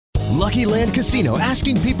Lucky Land Casino,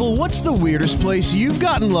 asking people, what's the weirdest place you've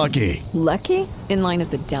gotten lucky? Lucky? In line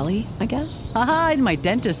at the deli, I guess? Aha, in my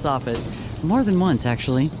dentist's office. More than once,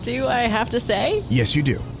 actually. Do I have to say? Yes, you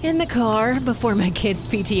do. In the car before my kids'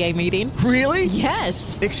 PTA meeting. Really?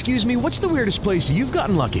 Yes. Excuse me, what's the weirdest place you've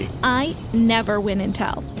gotten lucky? I never win and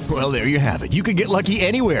tell. Well, there you have it. You can get lucky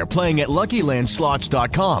anywhere, playing at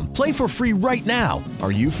LuckyLandSlots.com. Play for free right now.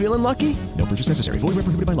 Are you feeling lucky? No purchase necessary. Void where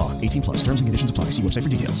prohibited by law. 18 plus. Terms and conditions apply. See website for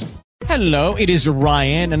details. Hello, it is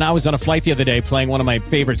Ryan, and I was on a flight the other day playing one of my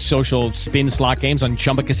favorite social spin slot games on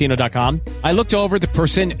ChumbaCasino.com. I looked over at the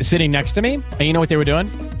person sitting next to me, and you know what they were doing?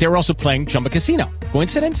 They were also playing Chumba Casino.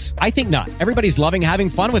 Coincidence? I think not. Everybody's loving having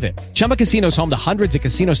fun with it. Chumba Casino is home to hundreds of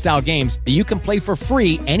casino-style games that you can play for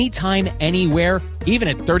free anytime, anywhere, even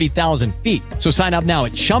at 30,000 feet. So sign up now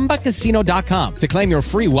at ChumbaCasino.com to claim your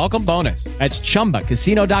free welcome bonus. That's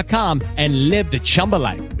ChumbaCasino.com and live the Chumba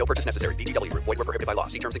life. No purchase necessary. VGW. Void where prohibited by law.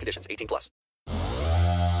 See terms and conditions. 18 plus.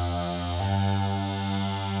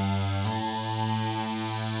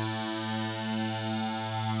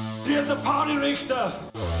 See you at the party, Richter.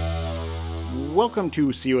 Welcome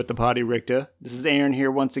to See You at the Potty, Richter. This is Aaron here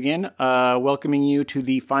once again, welcoming you to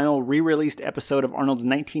the final re-released episode of Arnold's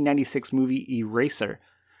 1996 movie Eraser.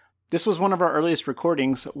 This was one of our earliest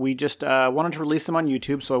recordings. We just wanted to release them on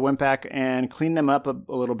YouTube, so I went back and cleaned them up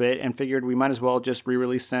a little bit and figured we might as well just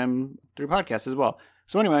re-release them through podcast as well.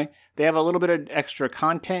 So anyway, they have a little bit of extra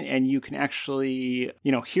content, and you can actually,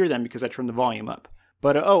 hear them because I turned the volume up.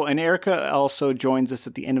 But, and Erica also joins us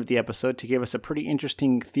at the end of the episode to give us a pretty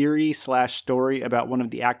interesting theory/story about one of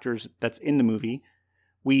the actors that's in the movie.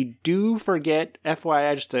 We do forget,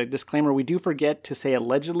 FYI, just a disclaimer, we do forget to say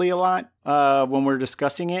allegedly a lot when we're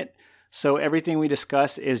discussing it. So everything we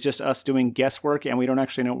discuss is just us doing guesswork, and we don't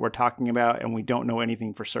actually know what we're talking about, and we don't know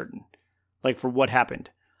anything for certain, like for what happened.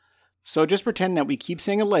 So just pretend that we keep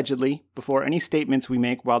saying allegedly before any statements we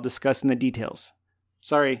make while discussing the details.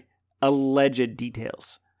 Sorry, alleged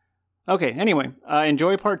details. Okay, anyway,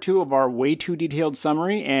 enjoy part 2 of our way too detailed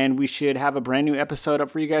summary, and we should have a brand new episode up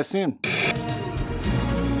for you guys soon.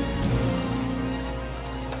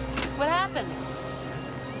 What happened?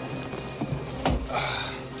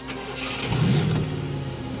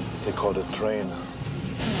 They called a train.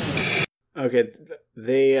 Okay,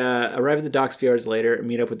 they arrive at the docks few hours later and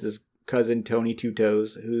meet up with his cousin Tony Two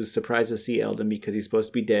Toes, who's surprised to see Eldon because he's supposed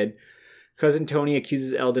to be dead. Cousin Tony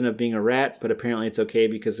accuses Eldon of being a rat, but apparently it's okay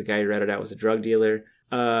because the guy he ratted out was a drug dealer.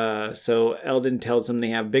 So Eldon tells him they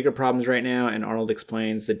have bigger problems right now, and Arnold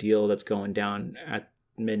explains the deal that's going down at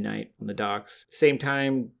midnight on the docks. Same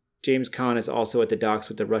time, James Caan is also at the docks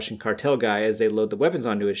with the Russian cartel guy as they load the weapons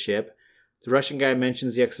onto his ship. The Russian guy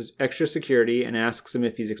mentions the extra security and asks him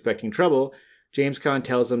if he's expecting trouble. James Caan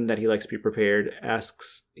tells him that he likes to be prepared.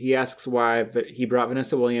 He asks why he brought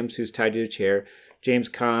Vanessa Williams, who's tied to a chair. James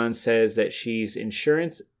Caan says that she's an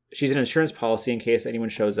insurance policy in case anyone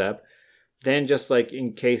shows up. Then, just like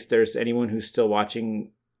in case there's anyone who's still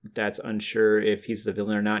watching that's unsure if he's the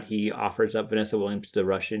villain or not, he offers up Vanessa Williams to the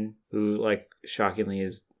Russian, who, shockingly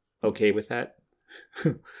is okay with that.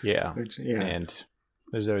 Yeah. Yeah. And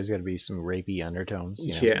there's always got to be some rapey undertones.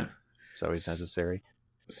 Yeah. It's always necessary.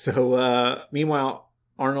 So, meanwhile,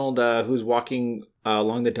 Arnold, who's walking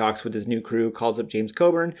along the docks with his new crew, calls up James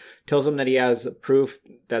Coburn, tells him that he has proof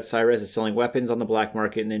that Cyrus is selling weapons on the black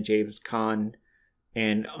market, and then James Caan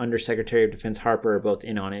and Undersecretary of Defense Harper are both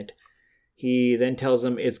in on it. He then tells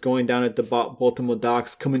him it's going down at the Baltimore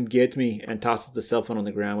docks, come and get me, and tosses the cell phone on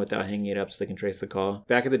the ground without hanging it up so they can trace the call.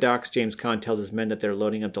 Back at the docks, James Caan tells his men that they're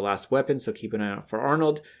loading up the last weapon, so keep an eye out for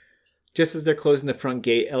Arnold. Just as they're closing the front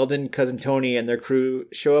gate, Eldon, Cousin Tony, and their crew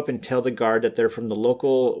show up and tell the guard that they're from the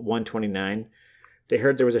local 129. They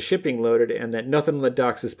heard there was a shipping loaded and that nothing on the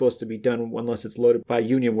docks is supposed to be done unless it's loaded by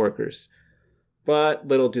union workers. But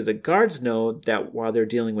little do the guards know that while they're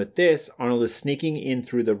dealing with this, Arnold is sneaking in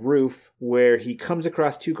through the roof where he comes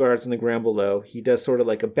across 2 guards on the ground below. He does sort of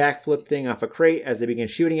like a backflip thing off a crate as they begin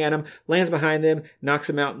shooting at him, lands behind them, knocks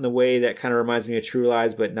him out in a way that kind of reminds me of True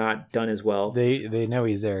Lies, but not done as well. They know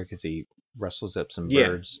he's there because he rustles up some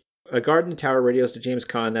birds. A guard in the tower radios to James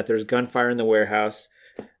Caan that there's gunfire in the warehouse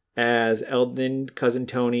as Eldon, Cousin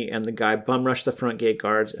Tony, and the guy bum rush the front gate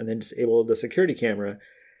guards and then disable the security camera.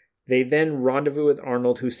 They then rendezvous with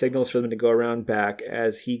Arnold, who signals for them to go around back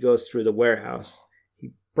as he goes through the warehouse.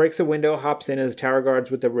 He breaks a window, hops in as tower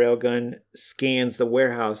guards with the railgun scans the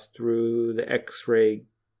warehouse through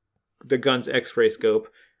the gun's X-ray scope.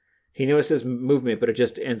 He notices movement, but it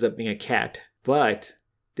just ends up being a cat. But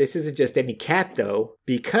this isn't just any cat, though,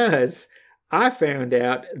 because I found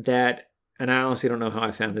out that and I honestly don't know how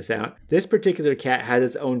I found this out. This particular cat has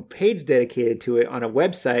its own page dedicated to it on a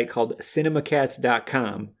website called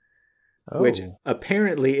cinemacats.com, which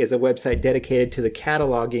apparently is a website dedicated to the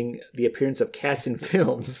cataloging the appearance of cats in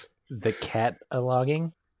films. The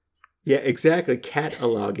cat-a-logging? Yeah, exactly.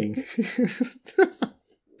 Cat-a-logging.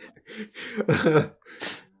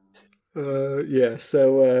 Yeah,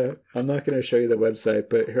 so I'm not going to show you the website,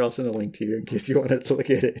 but here, I'll send a link to you in case you wanted to look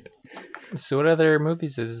at it. So what other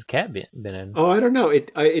movies has this cat been in? Oh, I don't know.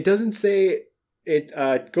 It doesn't say.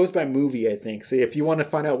 It goes by movie, I think. So if you want to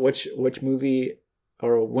find out which movie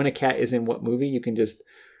or when a cat is in what movie, you can just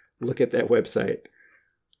look at that website.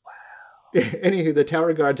 Wow. Anywho, the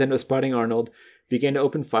tower guards end up spotting Arnold, begin to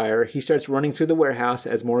open fire. He starts running through the warehouse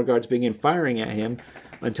as more guards begin firing at him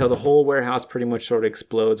until the whole warehouse pretty much sort of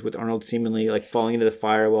explodes, with Arnold seemingly like falling into the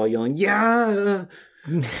fire while yelling, "Yeah!"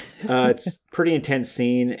 It's a pretty intense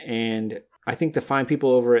scene, and I think the fine people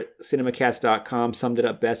over at cinemacats.com summed it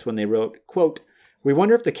up best when they wrote, quote, "We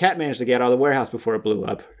wonder if the cat managed to get out of the warehouse before it blew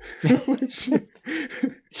up."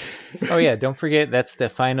 Oh yeah, don't forget that's the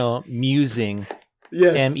final musing.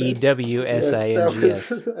 Yes, MEWSINGS.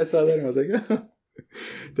 Yes, I saw that and I was like, oh,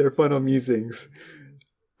 their final musings.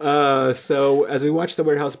 So as we watch the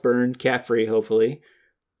warehouse burn, cat-free hopefully,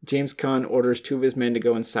 James Caan orders two of his men to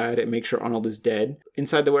go inside and make sure Arnold is dead.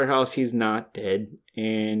 Inside the warehouse, he's not dead,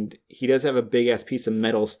 and he does have a big-ass piece of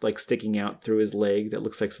metal like sticking out through his leg that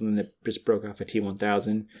looks like something that just broke off a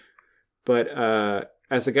T-1000. But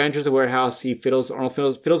as the guy enters the warehouse, Arnold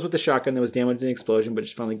fiddles with the shotgun that was damaged in the explosion, but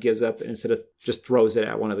just finally gives up and instead of just throws it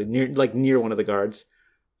at one of the near one of the guards.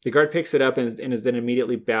 The guard picks it up and is then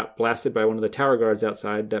immediately blasted by one of the tower guards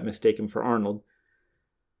outside that mistake him for Arnold.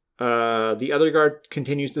 The other guard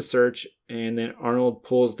continues to search, and then Arnold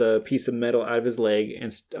pulls the piece of metal out of his leg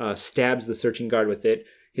and stabs the searching guard with it.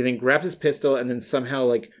 He then grabs his pistol and then somehow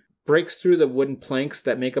like breaks through the wooden planks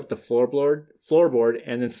that make up the floorboard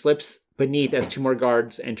and then slips beneath as two more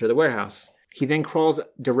guards enter the warehouse. He then crawls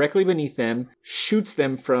directly beneath them, shoots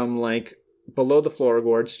them from like below the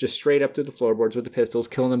floorboards, just straight up through the floorboards with the pistols,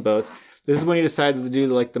 killing them both. This is when he decides to do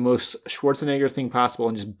like the most Schwarzenegger thing possible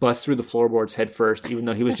and just bust through the floorboards head first, even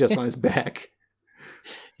though he was just on his back.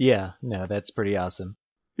 Yeah, no, that's pretty awesome.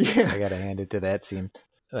 Yeah, I gotta hand it to that scene.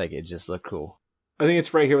 Like, it just looked cool. I think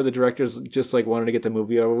it's right here where the directors just like wanted to get the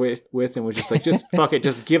movie over with and was just like, just fuck it,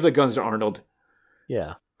 just give the guns to Arnold.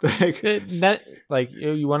 Yeah. Like, like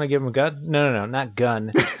you want to give him a gun? No, not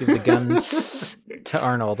gun. Give the guns to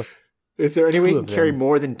Arnold. Is there any way you can carry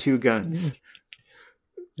more than two guns?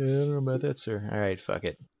 Yeah, I don't know about that, sir. All right, fuck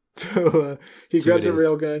it. So he grabs the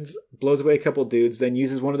rail guns, blows away a couple dudes, then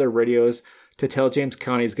uses one of their radios to tell James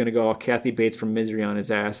Caan he's going to go all Kathy Bates from Misery on his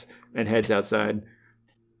ass and heads outside.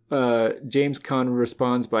 James Caan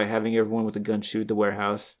responds by having everyone with a gun shoot the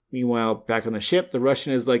warehouse. Meanwhile, back on the ship, the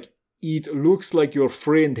Russian is like, "It looks like your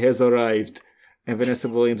friend has arrived." And Vanessa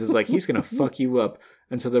Williams is like, "He's going to fuck you up."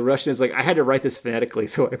 And so the Russian is like, "I had to write this phonetically,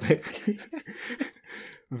 so I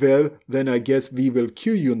well, then I guess we will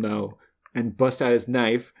kill you now," and busts out his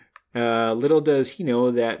knife. Little does he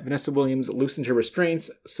know that Vanessa Williams loosened her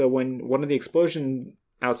restraints, so when one of the explosion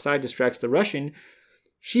outside distracts the Russian,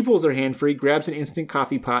 she pulls her hand free, grabs an instant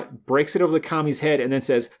coffee pot, breaks it over the commie's head, and then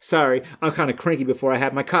says, "Sorry, I'm kind of cranky before I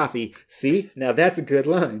have my coffee." See? Now that's a good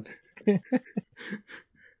line.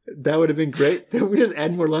 That would have been great. We just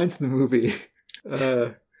add more lines to the movie.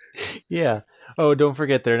 Yeah. Oh, don't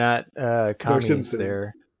forget they're not commies.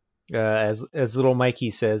 They're as little Mikey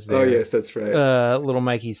says. Oh yes, that's right. Little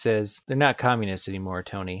Mikey says they're not communists anymore,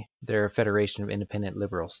 Tony. They're a federation of independent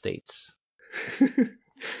liberal states.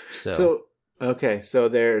 So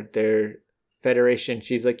they're federation.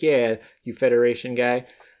 She's like, "Yeah, you federation guy."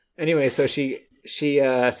 Anyway, so she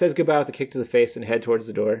says goodbye with a kick to the face and head towards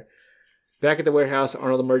the door. Back at the warehouse,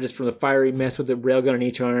 Arnold emerges from the fiery mess with the railgun on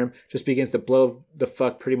each arm, just begins to blow the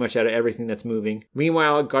fuck pretty much out of everything that's moving.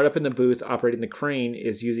 Meanwhile, a guard up in the booth operating the crane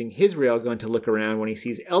is using his railgun to look around when he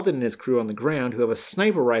sees Eldon and his crew on the ground who have a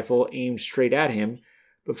sniper rifle aimed straight at him.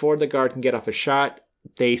 Before the guard can get off a shot,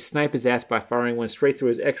 they snipe his ass by firing one straight through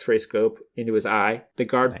his x-ray scope into his eye. The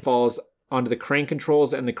guard falls onto the crane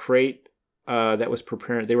controls and the crate they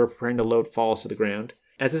were preparing to load falls to the ground.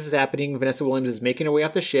 As this is happening, Vanessa Williams is making her way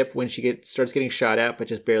off the ship when she starts getting shot at, but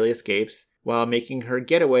just barely escapes. While making her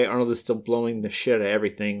getaway, Arnold is still blowing the shit out of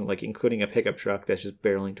everything, like including a pickup truck that's just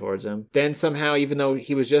barreling towards him. Then somehow, even though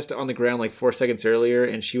he was just on the ground like 4 seconds earlier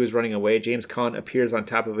and she was running away, James Caan appears on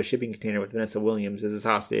top of a shipping container with Vanessa Williams as his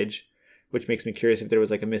hostage, which makes me curious if there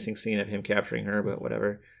was like a missing scene of him capturing her, but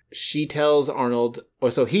whatever. He tells Arnold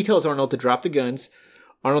to drop the guns.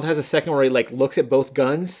 Arnold has a second where he like looks at both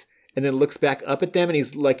guns and then looks back up at them, and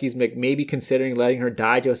he's maybe considering letting her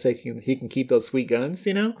die just so he can keep those sweet guns,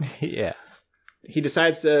 you know? Yeah. He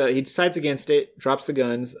decides against it, drops the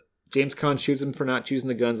guns. James Caan shoots him for not choosing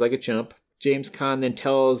the guns like a chump. James Caan then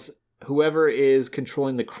tells whoever is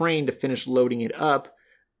controlling the crane to finish loading it up,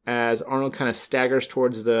 as Arnold kind of staggers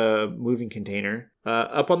towards the moving container.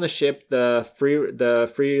 Up on the ship, the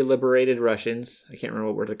free liberated Russians, I can't remember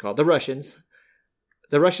what word they're called, the Russians.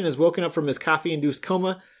 The Russian is woken up from his coffee-induced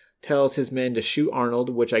coma, tells his men to shoot Arnold,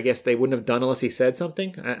 which I guess they wouldn't have done unless he said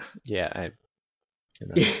something.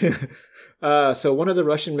 So one of the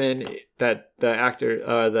Russian men that the actor,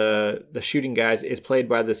 the shooting guys, is played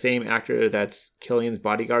by the same actor that's Killian's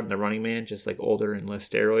bodyguard in The Running Man, just like older and less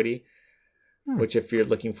steroidy. Which, if you're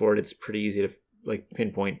looking for it, it's pretty easy to like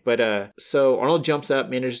pinpoint. But so Arnold jumps up,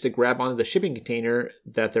 manages to grab onto the shipping container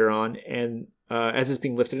that they're on, and as it's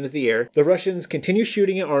being lifted into the air, the Russians continue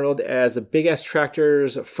shooting at Arnold as a big ass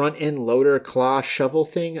tractor's front end loader claw shovel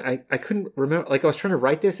thing. I couldn't remember. Like, I was trying to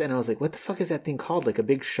write this, and I was like, what the fuck is that thing called? Like a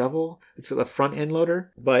big shovel? It's a front end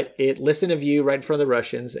loader, but it lifts into view right in front of the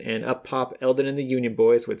Russians, and up pop Eldon and the Union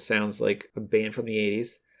Boys, which sounds like a band from the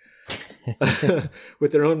 80s.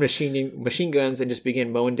 With their own machine guns, and just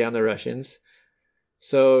begin mowing down the Russians.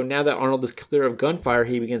 So now that Arnold is clear of gunfire,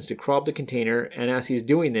 he begins to crawl up the container, and as he's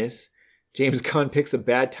doing this, James Caan picks a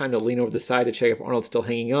bad time to lean over the side to check if Arnold's still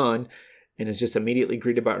hanging on, and is just immediately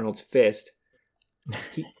greeted by Arnold's fist.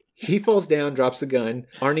 He falls down, drops the gun.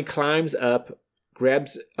 Arnie climbs up,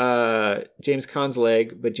 grabs James Caan's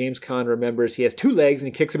leg, but James Caan remembers he has two legs,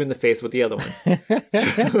 and he kicks him in the face with the other one.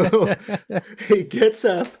 So he gets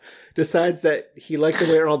up, decides that he liked the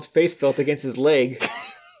way Arnold's face felt against his leg,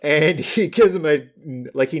 and he gives him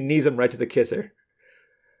he knees him right to the kisser.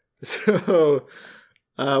 So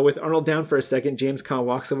with Arnold down for a second, James Caan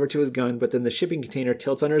walks over to his gun, but then the shipping container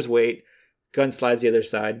tilts under his weight. Gun slides the other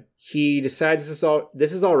side. He decides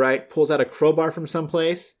this is all right, pulls out a crowbar from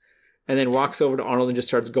someplace, and then walks over to Arnold and just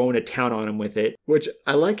starts going to town on him with it. Which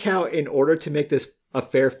I like how, in order to make this a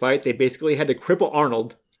fair fight, they basically had to cripple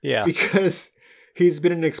Arnold. Yeah. Because he's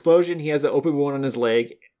been in an explosion, he has an open wound on his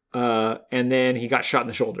leg, and then he got shot in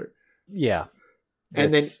the shoulder. Yeah.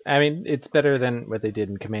 And then, I mean, it's better than what they did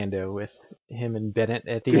in Commando with him and Bennett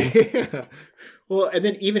at the end. Yeah. Well, and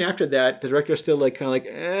then even after that, the director's still like, kind of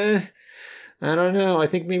like, I don't know. I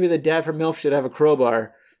think maybe the dad from MILF should have a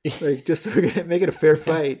crowbar, like just so we can make it a fair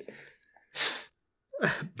fight.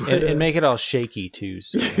 And make it all shaky too,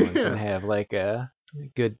 so one can have like a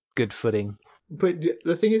good footing. But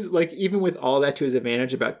the thing is, like, even with all that to his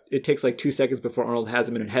advantage, it takes like 2 seconds before Arnold has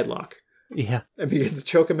him in a headlock. Yeah. And begins to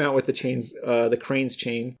choke him out with the crane's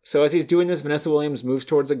chain. So as he's doing this, Vanessa Williams moves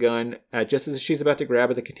towards a gun. Just as she's about to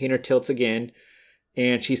grab it, the container tilts again,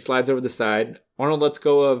 and she slides over the side. Arnold lets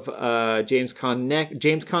go of James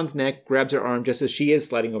Caan's neck, grabs her arm just as she is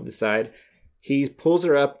sliding over the side. He pulls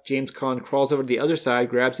her up. James Caan crawls over to the other side,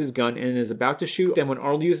 grabs his gun, and is about to shoot. Then when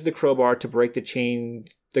Arnold uses the crowbar to break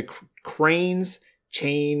the crane's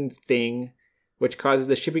chain thing, which causes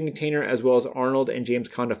the shipping container as well as Arnold and James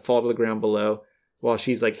Caan to fall to the ground below while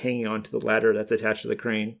she's like hanging on to the ladder that's attached to the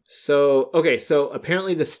crane. So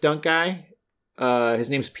apparently the stunt guy, his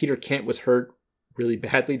name's Peter Kent, was hurt really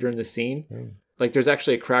badly during the scene. Like, there's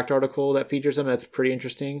actually a Cracked article that features him that's pretty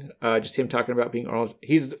interesting. Just him talking about being Arnold.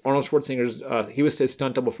 He's Arnold Schwarzenegger's, he was his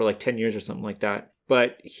stunt double for like 10 years or something like that.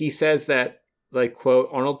 But he says that, like, quote,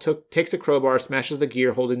 Arnold takes a crowbar, smashes the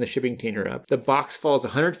gear holding the shipping container up. The box falls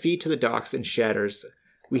 100 feet to the docks and shatters.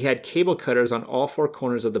 We had cable cutters on all four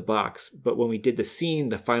corners of the box, but when we did the scene,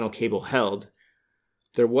 the final cable held.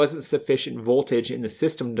 There wasn't sufficient voltage in the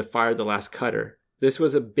system to fire the last cutter. This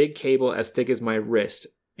was a big cable as thick as my wrist,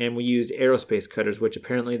 and we used aerospace cutters, which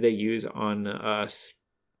apparently they use on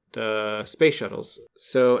the space shuttles.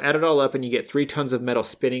 So add it all up and you get 3 tons of metal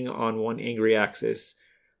spinning on one angry axis.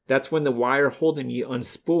 That's when the wire holding me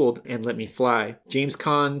unspooled and let me fly. James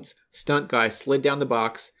Caan's stunt guy slid down the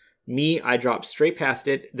box. Me, I dropped straight past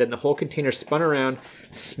it. Then the whole container spun around,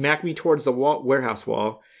 smacked me towards the warehouse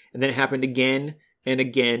wall. And then it happened again and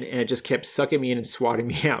again, and it just kept sucking me in and swatting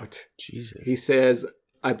me out. Jesus. He says,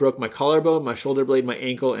 I broke my collarbone, my shoulder blade, my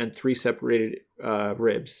ankle, and 3 separated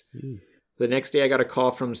ribs. The next day I got a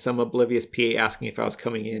call from some oblivious PA asking if I was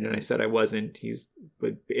coming in, and I said I wasn't.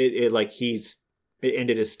 It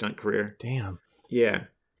ended his stunt career. Damn. Yeah.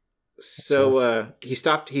 So he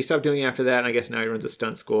stopped doing it after that, and I guess now he runs a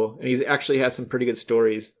stunt school. And he actually has some pretty good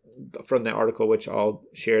stories from that article, which I'll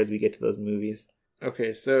share as we get to those movies.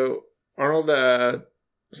 Okay, so Arnold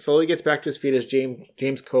slowly gets back to his feet as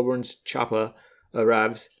James Coburn's chopper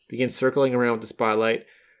arrives, begins circling around with the spotlight.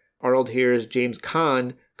 Arnold hears James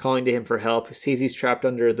Caan calling to him for help, sees he's trapped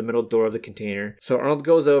under the middle door of the container. So Arnold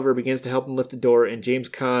goes over, begins to help him lift the door, and James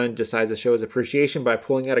Caan decides to show his appreciation by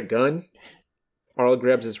pulling out a gun. Arnold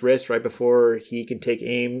grabs his wrist right before he can take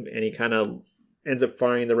aim, and he kind of ends up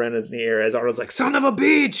firing the round in the air as Arnold's like, son of a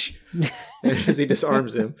bitch! As he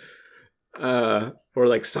disarms him. Or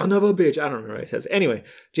like, son of a bitch. I don't remember what he says. Anyway,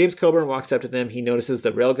 James Coburn walks up to them. He notices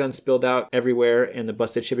the railgun spilled out everywhere in the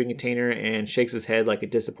busted shipping container and shakes his head like a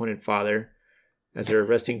disappointed father as they're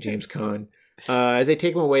arresting James Caan. As they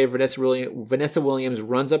take him away, Vanessa Williams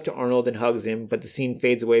runs up to Arnold and hugs him, but the scene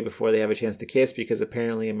fades away before they have a chance to kiss because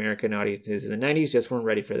apparently American audiences in the 90s just weren't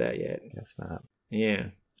ready for that yet. Guess not. Yeah.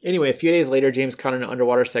 Anyway, a few days later, James Caan and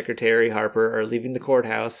Underwater Secretary Harper are leaving the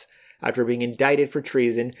courthouse after being indicted for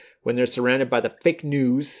treason when they're surrounded by the fake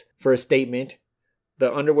news for a statement.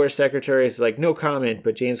 The Underwear Secretary is like, no comment,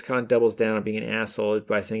 but James Caan doubles down on being an asshole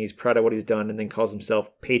by saying he's proud of what he's done and then calls himself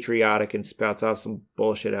patriotic and spouts off some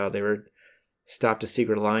bullshit how they were stopped a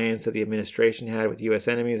secret alliance that the administration had with U.S.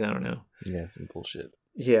 enemies. I don't know. Yeah, some bullshit.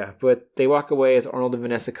 Yeah, but they walk away as Arnold and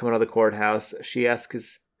Vanessa come out of the courthouse. She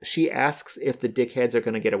asks if the dickheads are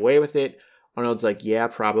going to get away with it. Arnold's like, yeah,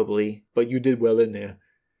 probably, but you did well in there.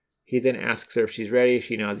 He then asks her if she's ready.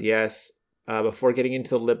 She nods yes. Before getting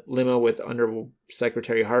into the limo with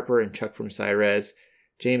Undersecretary Harper and Chuck from Cyrez,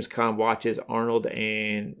 James Caan watches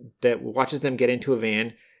them get into a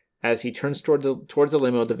van. As he turns towards the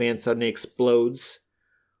limo, the van suddenly explodes.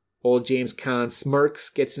 Old James Caan smirks,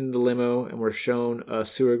 gets into the limo, and we're shown a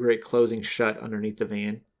sewer grate closing shut underneath the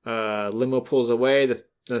van. Limo pulls away.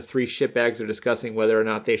 The three shitbags are discussing whether or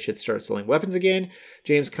not they should start selling weapons again.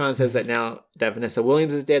 James Caan says that now that Vanessa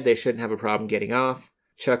Williams is dead, they shouldn't have a problem getting off.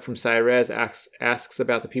 Chuck from Cyrez asks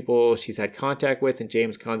about the people she's had contact with, and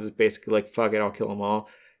James Caan is basically like, fuck it, I'll kill them all.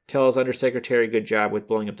 Tells Undersecretary good job with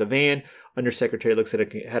blowing up the van. Undersecretary looks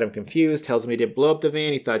at him confused, tells him he didn't blow up the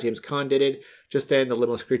van, he thought James Caan did it. Just then, the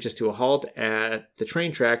limo screeches to a halt at the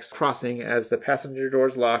train tracks crossing as the passenger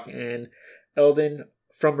doors lock, and Eldon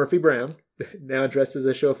from Murphy Brown, now dressed as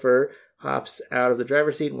a chauffeur, hops out of the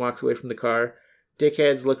driver's seat and walks away from the car.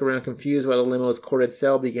 Dickheads look around confused while the limo's corded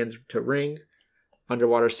cell begins to ring.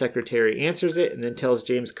 Underwater Secretary answers it and then tells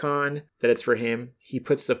James Caan that it's for him. He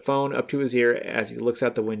puts the phone up to his ear as he looks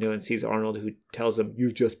out the window and sees Arnold, who tells him,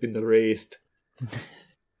 "You've just been erased."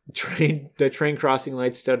 The train crossing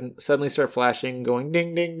lights suddenly start flashing, going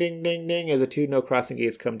ding, ding, ding, ding, ding, as the two no crossing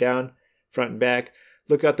gates come down, front and back.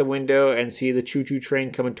 Look out the window and see the choo-choo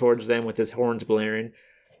train coming towards them with his horns blaring.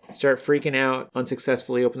 Start freaking out,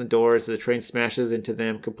 unsuccessfully open the doors as the train smashes into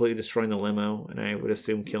them, completely destroying the limo, and I would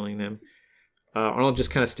assume killing them. Arnold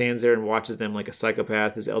just kind of stands there and watches them like a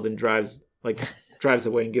psychopath as Eldon drives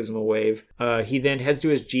away and gives him a wave. He then heads to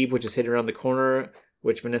his Jeep, which is hidden around the corner,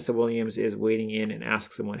 which Vanessa Williams is waiting in, and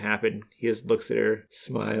asks him what happened. He just looks at her,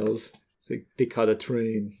 smiles. It's like, they caught a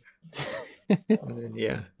train. And then,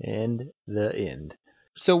 yeah. And the end.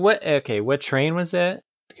 So what train was that?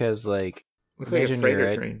 Because, like, looks like a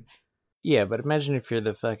freighter train. Yeah, but imagine if you're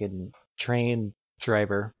the fucking train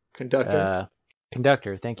driver.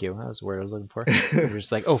 Conductor, thank you. That was the word I was looking for. You're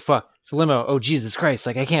just like, oh, fuck, it's a limo. Oh, Jesus Christ,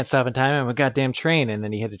 like, I can't stop in time. I'm a goddamn train. And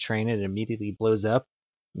then you hit a train and it immediately blows up.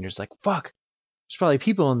 And you're just like, fuck, there's probably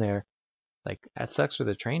people in there. Like, that sucks for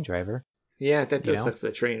the train driver. Yeah, that does suck for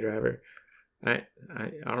the train driver.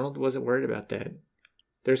 Arnold wasn't worried about that.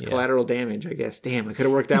 There's collateral damage, I guess. Damn, I could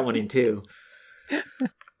have worked that one in too.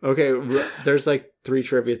 Okay, there's like 3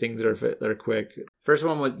 trivia things that are quick. First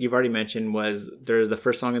one you've already mentioned was there's the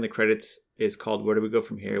first song in the credits is called "Where Do We Go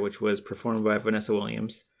From Here," which was performed by Vanessa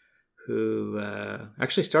Williams, who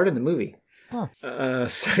actually starred in the movie. Huh.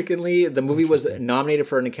 Secondly, the movie was nominated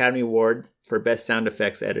for an Academy Award for Best Sound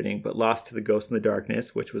Effects Editing, but lost to The Ghost in the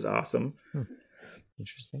Darkness, which was awesome.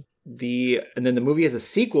 Interesting. And then the movie has a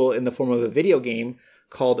sequel in the form of a video game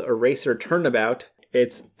called Eraser Turnabout.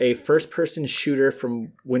 It's a first-person shooter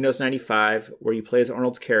from Windows 95 where you play as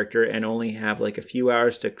Arnold's character and only have like a few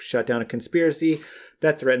hours to shut down a conspiracy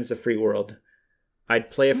that threatens the free world.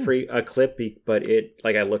 I'd play a clip, but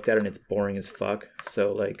I looked at it and it's boring as fuck.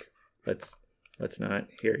 So like, let's not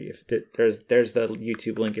hear you. There's the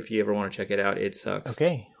YouTube link if you ever want to check it out. It sucks.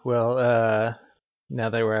 Okay, well, now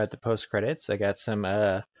that we're at the post credits, I got some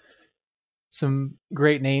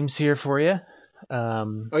great names here for you.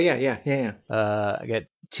 Yeah. I got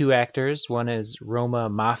 2 actors. One is Roma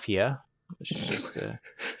Mafia, which is just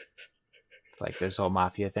like this whole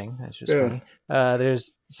mafia thing. That's just funny.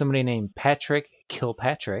 There's somebody named Patrick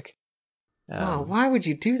Kilpatrick. Why would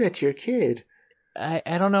you do that to your kid?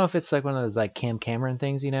 I don't know if it's like one of those like Cam Cameron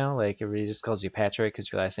things, like everybody just calls you Patrick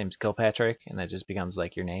because your last name's Kilpatrick, and that just becomes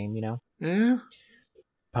like your name, Yeah.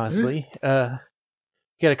 Possibly.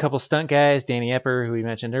 got a couple stunt guys, Danny Epper, who we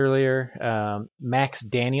mentioned earlier, Max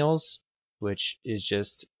Daniels, which is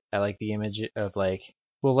just, I like the image of like,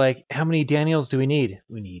 well, like, how many Daniels do we need?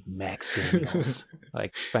 We need Max Daniels.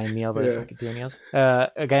 Like, find me all the fucking Daniels.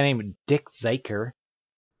 A guy named Dick Zeiker.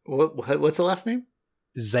 What's the last name?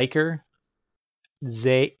 Zeiker.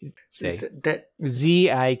 Ziker.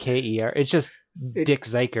 It's just Dick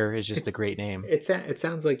Zeiker is just a great name. It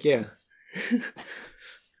sounds like, yeah.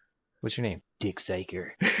 What's your name? Dick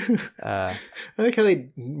Zeiker. I like how they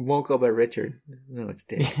won't go by Richard. No, it's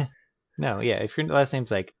Dick. No, yeah. If your last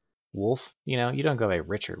name's like Wolf, you don't go by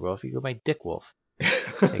Richard Wolf. You go by Dick Wolf.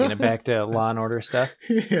 Taking it back to Law and Order stuff.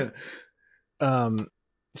 Yeah.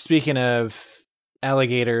 Speaking of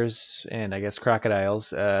alligators and I guess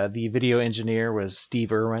crocodiles, the video engineer was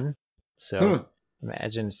Steve Irwin. So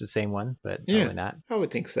imagine it's the same one, but probably not. I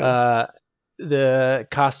would think so. The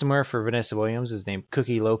costumer for Vanessa Williams is named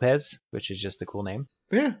Cookie Lopez, which is just a cool name.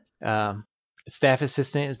 Yeah. Staff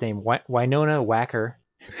assistant is named Winona Wacker.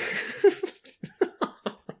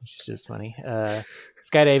 Which is just funny.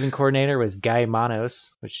 Skydiving coordinator was Guy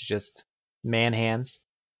Manos, which is just man hands.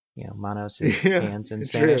 Manos is hands in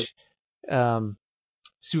Spanish.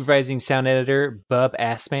 Supervising sound editor, Bub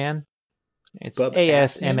Assman. It's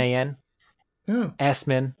Asman. Oh.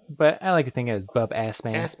 Assman, but I like to think of it as Bub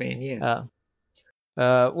Assman. Assman, yeah.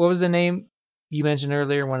 What was the name you mentioned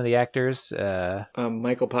earlier? One of the actors?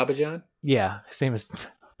 Michael Papajohn? Yeah, his name is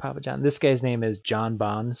Papajohn. This guy's name is John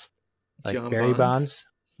Bonds. Like John Barry Bonds.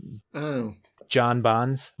 Oh. John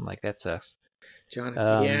Bonds. I'm like, that sucks.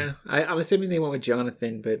 Jonathan. Yeah. I'm assuming they went with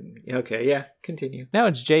Jonathan, but okay, yeah, continue. No,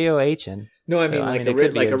 it's John. No, I mean,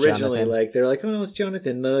 originally, Jonathan. Like they're like, oh no, it's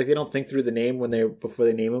Jonathan. Like they don't think through the name before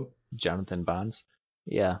they name him. Jonathan Bonds.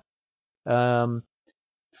 Yeah.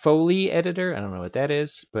 Foley editor, I don't know what that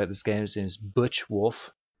is, but this guy's name is Butch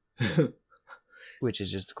Wolf, which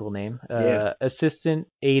is just a cool name. Assistant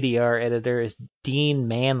ADR editor is Dean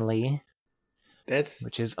Manley.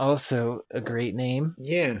 Which is also a great name.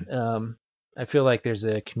 Yeah. I feel like there's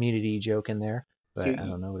a Community joke in there, but I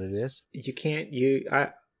don't know what it is. You can't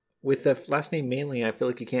with the last name Manley, I feel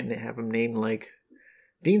like you can't have him named like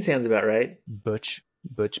Dean. Sounds about right. Butch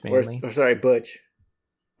Manley. Or sorry, Butch.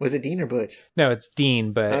 Was it Dean or Butch? No, it's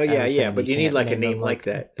Dean, but but you need like a name like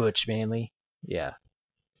that. Butch Manley. Yeah.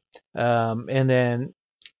 And then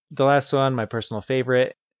the last one, my personal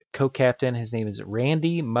favorite, co-captain, his name is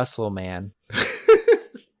Randy Muscleman.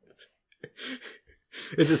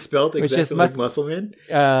 Is it spelled exactly like Muscleman?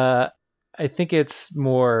 I think it's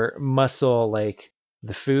more muscle like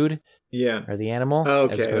the food. Yeah. Or the animal. Oh,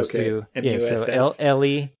 okay. As opposed to M-U-S-S. So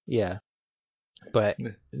Ellie. Yeah. But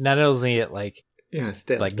not only it like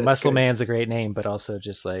Muscle Man's a great name, but also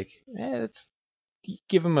just like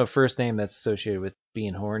give him a first name that's associated with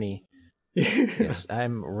being horny. Yes,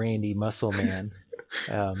 I'm Randy Muscle Man.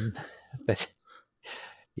 But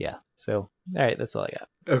yeah. So all right, that's all I got.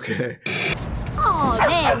 Okay. Oh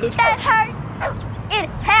man, did that hurt? It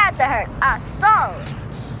had to hurt. I saw it.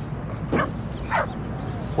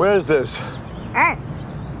 Where's this? Earth.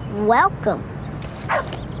 Welcome.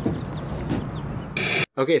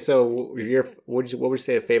 Okay, so what would you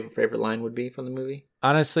say a favorite line would be from the movie?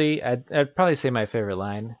 Honestly, I'd probably say my favorite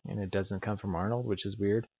line, and it doesn't come from Arnold, which is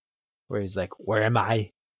weird, where he's like, "Where am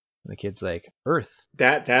I?" And the kid's like, "Earth."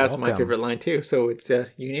 That's my favorite line too. So it's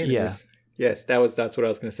unanimous. Yeah. Yes, that's what I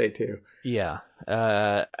was going to say too. Yeah.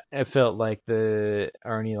 I felt like the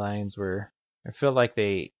Arnie lines I felt like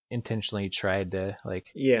they intentionally tried to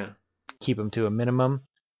keep them to a minimum.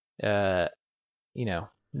 We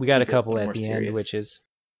got a couple at the end, which is,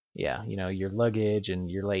 your luggage and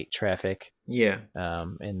your late traffic. Yeah.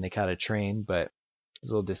 And they caught a train, but it was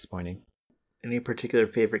a little disappointing. Any particular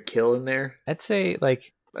favorite kill in there? I'd say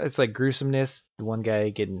it's like gruesomeness. The one guy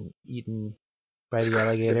getting eaten by the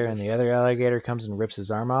alligator, and the other alligator comes and rips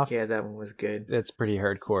his arm off. Yeah, that one was good. That's pretty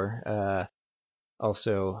hardcore.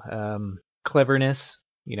 Also, cleverness,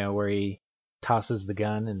 where he tosses the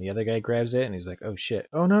gun and the other guy grabs it and he's like, "Oh shit!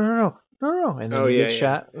 Oh no!" And then he gets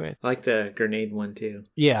shot. I like the grenade one too.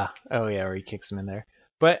 Yeah. Oh yeah, where he kicks him in there.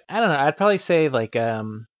 But I don't know. I'd probably say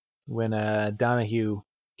when Donahue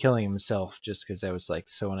killing himself, just because that was like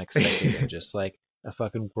so unexpected and just like a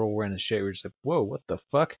fucking whirlwind of shit. We're just like, whoa, what the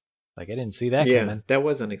fuck? Like I didn't see that coming. That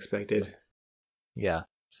was unexpected. Yeah.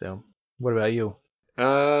 So what about you?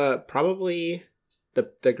 Probably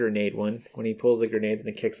the grenade one, when he pulls the grenades and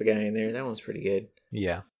then kicks the guy in there. That one's pretty good.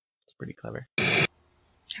 Yeah, it's pretty clever.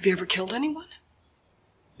 Have you ever killed anyone?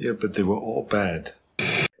 Yeah, but they were all bad.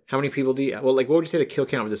 How many people what would you say the kill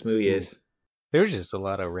count of this movie is? There's just a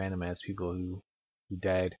lot of random ass people who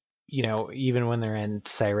died. Even when they're in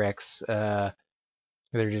Cyrex,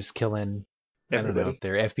 They're just killing, I don't know, Everybody. if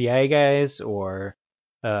they're FBI guys or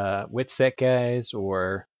WITSEC guys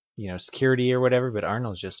or, security or whatever, but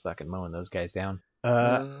Arnold's just fucking mowing those guys down.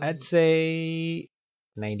 I'd say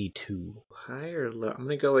 92. High or low? I'm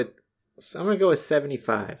gonna go with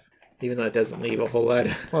 75, even though it doesn't leave a whole lot.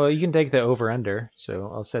 Well, you can take the over-under,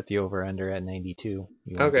 so I'll set the over-under at 92. You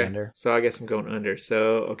want the Okay, under? so I guess I'm going under.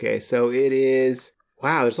 So it is.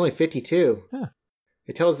 Wow, there's only 52. Huh.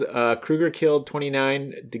 It tells Kruger killed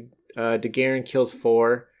 29, DeGuerin kills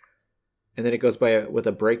 4, and then it goes by with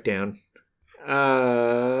a breakdown.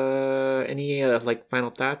 Any final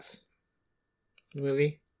thoughts? The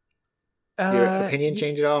movie? Your opinion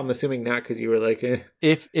change at all? I'm assuming not, because you were like, eh.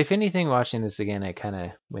 If anything, watching this again, it kind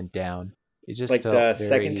of went down. It just Like felt the very...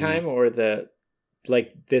 second time, or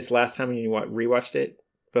this last time when you rewatched it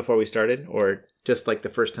before we started, or just like the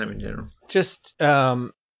first time in general? Just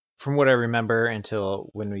from what I remember until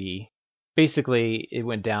when basically it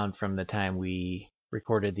went down from the time we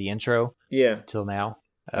recorded the intro, till now.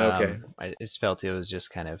 Okay. I just felt it was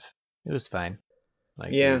just it was fine.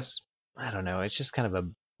 Yeah. I don't know. It's just kind of a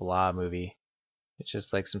blah movie. It's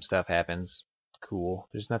just like some stuff happens. Cool.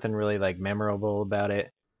 There's nothing really memorable about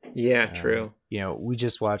it. Yeah, true. We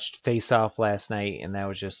just watched Face Off last night, and that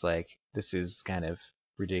was just this is kind of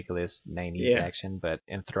ridiculous 90s action, but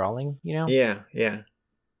enthralling, Yeah.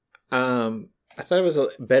 I thought it was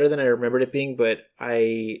better than I remembered it being, but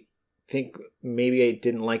I think maybe I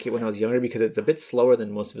didn't like it when I was younger because it's a bit slower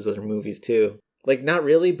than most of his other movies too. Not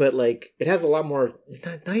really, but it has a lot more,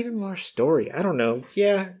 not even more story. I don't know.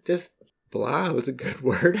 Yeah, just blah was a good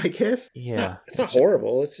word, I guess. Yeah. It's not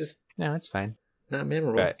horrible. It's just... No, it's fine. Not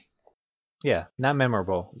memorable. But, yeah, not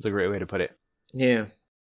memorable is a great way to put it. Yeah.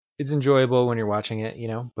 It's enjoyable when you're watching it,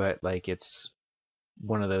 but it's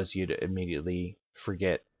one of those you'd immediately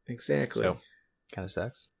forget. Exactly. So, kind of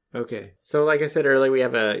sucks. Okay. So like I said earlier, we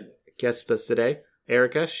have a guest with us today,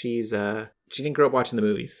 Erica. She didn't grow up watching the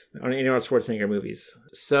movies, Arnold Schwarzenegger movies.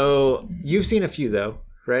 So you've seen a few though,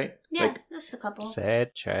 right? Yeah, just a couple.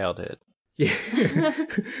 Sad childhood.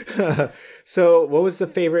 Yeah. So what was the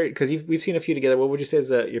favorite? Because we've seen a few together. What would you say is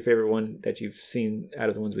your favorite one that you've seen out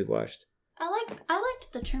of the ones we've watched? I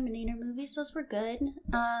liked the Terminator movies. Those were good.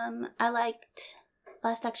 I liked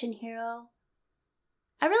Last Action Hero.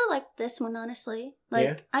 I really liked this one, honestly.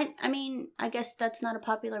 I mean, I guess that's not a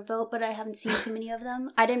popular vote, but I haven't seen too many of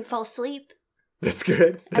them. I didn't fall asleep. That's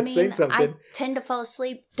good. That's saying something. I tend to fall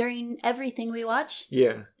asleep during everything we watch.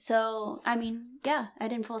 Yeah. So, I mean, yeah, I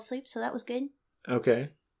didn't fall asleep, so that was good. Okay.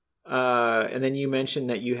 And then you mentioned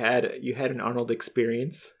that you had an Arnold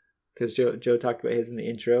experience because Joe talked about his in the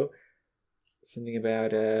intro. Something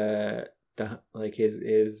about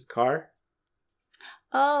his car.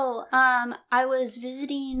 Oh, I was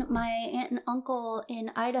visiting my aunt and uncle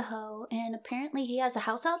in Idaho, and apparently he has a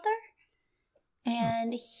house out there.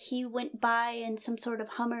 And he went by in some sort of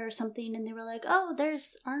Hummer or something, and they were like, "Oh,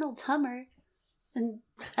 there's Arnold's Hummer." And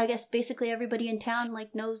I guess basically everybody in town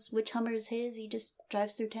knows which Hummer is his. He just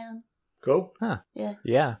drives through town. Cool. Huh. Yeah.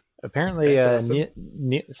 Yeah. Apparently, awesome.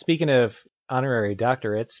 Speaking of honorary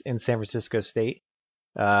doctorates in San Francisco State,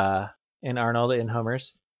 in Arnold in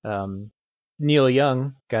Hummers, Neil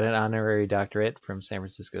Young got an honorary doctorate from San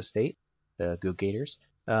Francisco State, the Go Gators.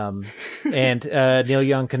 And Neil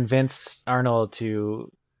Young convinced Arnold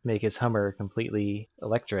to make his Hummer completely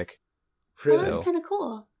electric. Really? Well, that's kind of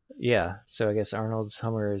cool. Yeah, so I guess Arnold's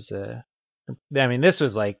Hummer is this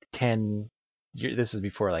was 10 years, this is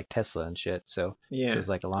before Tesla and shit, so this was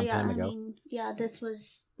a long time ago. I mean, this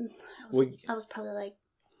was, I was probably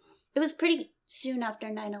it was pretty soon after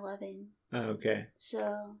 9/11. Oh, okay.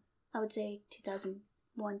 So I would say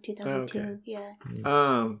 2001, 2002. Okay. Yeah.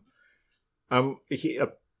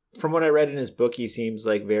 From what I read in his book, he seems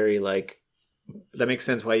very that makes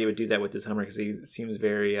sense why you would do that with this Hummer because he seems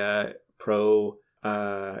very pro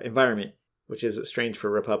environment, which is strange for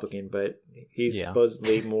a Republican, but he's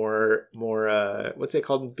supposedly more what's it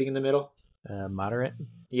called, being in the middle? Moderate.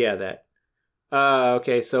 Yeah, that.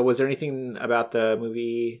 Okay, so was there anything about the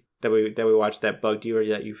movie that we watched that bugged you or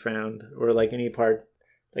that you found, or any part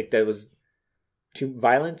that was too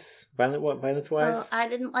violent wise? Oh, I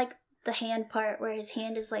didn't like the hand part where his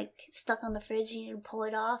hand is stuck on the fridge and you need to pull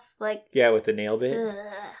it off. Yeah, with the nail bit.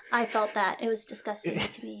 Ugh, I felt that. It was disgusting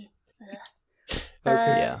to me. Ugh.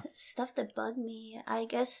 Okay. Stuff that bugged me. I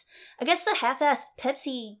guess the half-assed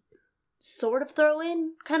Pepsi sort of throw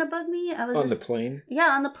in kind of bugged me. I was on the plane. Yeah,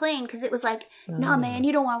 on the plane, because it was "Nah, man,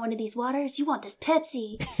 you don't want one of these waters. You want this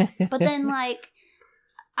Pepsi." But then I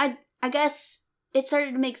guess it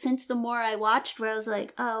started to make sense the more I watched, where I was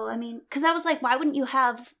like, oh, I mean, because I was like, why wouldn't you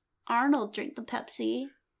have Arnold drink the Pepsi?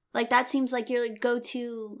 Like, that seems like your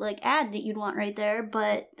go-to, like, ad that you'd want right there.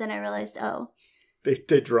 But then I realized, oh. They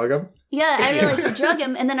drug him? Yeah, I realized they drug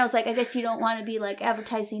him. And then I was like, I guess you don't want to be, like,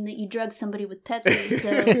 advertising that you drug somebody with Pepsi.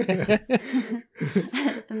 So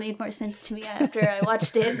it made more sense to me after I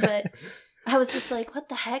watched it. But I was just like, what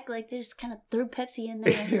the heck? Like, they just kind of threw Pepsi in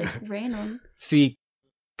there, like, random. See,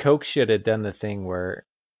 Coke should have done the thing where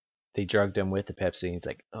they drugged him with the Pepsi. And he's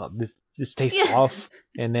like, oh, this tastes off.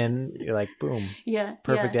 And then you're like, boom. Yeah.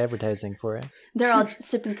 Perfect advertising for it. They're all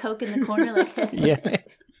sipping Coke in the corner, like, yeah.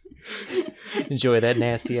 Enjoy that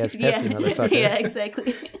nasty ass Pepsi, motherfucker. Yeah,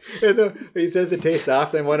 exactly. And he says it tastes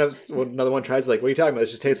off, then another one tries, like, what are you talking about?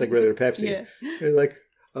 It just tastes like regular Pepsi. Yeah. They're like,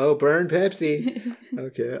 oh, burn Pepsi.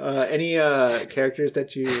 Okay. Any characters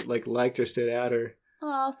that you liked or stood out, or?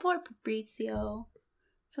 Oh, poor Fabrizio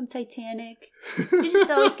from Titanic. He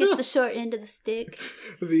just always gets the short end of the stick.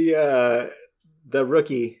 The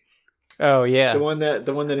rookie. Oh yeah. The one that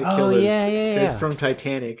killed us. Yeah. It's from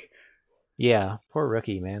Titanic. Yeah, poor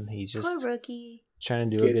rookie, man. He's just poor rookie. Trying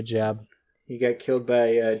to do a good job. He got killed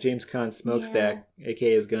by James Caan's smokestack,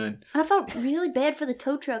 aka his gun. I felt really bad for the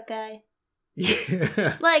tow truck guy.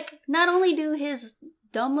 Yeah. Like, not only do his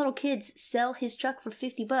dumb little kids sell his truck for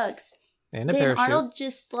 $50, and a then parachute. Arnold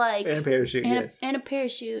just like and a parachute, yes. And a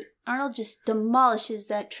parachute. Arnold just demolishes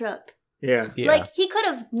that truck. Yeah. Like, he could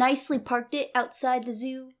have nicely parked it outside the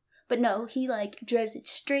zoo, but no, he like drives it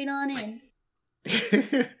straight on in.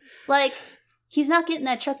 Like, he's not getting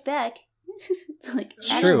that truck back.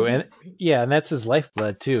 It's true, and that's his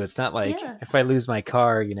lifeblood too. It's not like if I lose my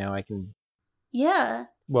car, I can. Yeah.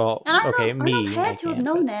 Well, and Arnold had to have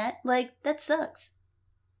known that. Like, that sucks.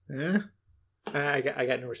 Yeah. I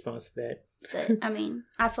got no response to that. But, I mean,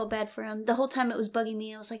 I feel bad for him. The whole time it was bugging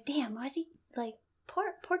me. I was like, damn, why did he, like,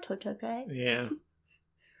 poor Toto guy. Yeah.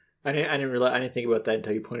 I didn't think about that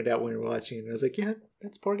until you pointed out when we were watching it. And I was like, yeah,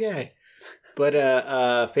 that's poor guy. But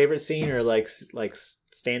favorite scene or like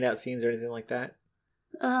standout scenes or anything like that?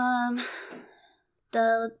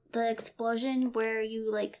 The explosion where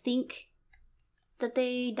you like think that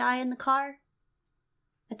they die in the car.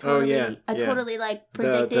 I totally like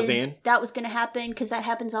predicted the van? That was going to happen because that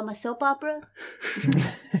happens on my soap opera.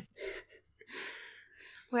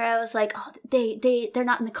 Where I was like, oh, they're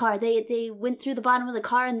not in the car. They went through the bottom of the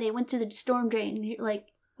car and they went through the storm drain. And you're like,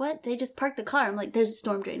 what? They just parked the car. I'm like, there's a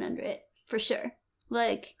storm drain under it for sure.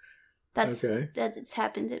 Like, that's it's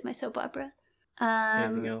happened at my soap opera.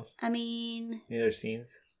 Anything else? I mean, any other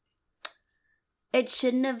scenes? It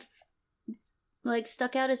shouldn't have like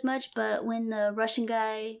stuck out as much, but when the Russian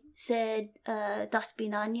guy said "Do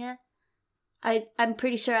svidaniya," I'm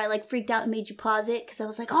pretty sure I like freaked out and made you pause it because I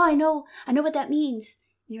was like, oh, I know what that means.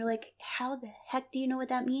 And you're like, how the heck do you know what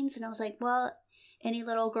that means? And I was like, well, any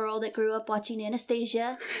little girl that grew up watching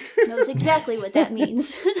Anastasia knows exactly what that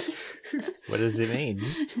means. What does it mean?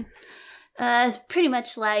 It's pretty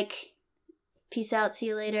much like, peace out, see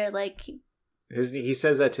you later. Like, he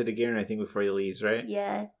says that to the Garen, I think, before he leaves, right?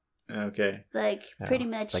 Yeah. Okay. Like, pretty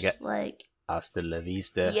much like hasta la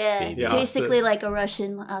vista. Yeah, baby. basically like a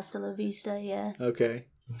Russian hasta la vista. Yeah. Okay.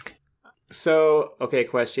 So,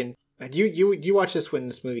 question. You watched this when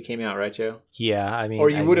this movie came out, right, Joe? Yeah, I mean, or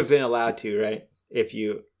you would have been allowed to, right? If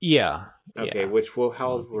you. Yeah. Okay. Yeah. How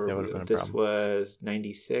old were we? This was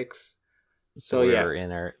 96. So we were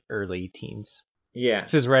in our early teens. Yeah.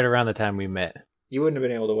 This is right around the time we met. You wouldn't have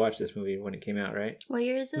been able to watch this movie when it came out, right? What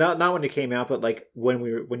year is this? Not when it came out, but like when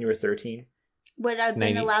you were 13. Would I have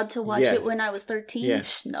been allowed to watch it when I was 13?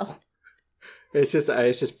 Yes. No. It's just.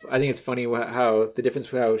 I think it's funny how the difference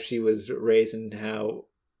how she was raised and how,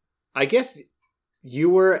 I guess, you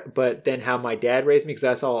were, but then how my dad raised me, because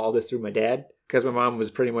I saw all this through my dad. Because my mom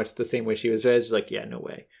was pretty much the same way she was raised. Like, yeah, no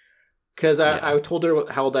way. Because I told her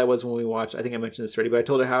how old I was when we watched. I think I mentioned this already, but I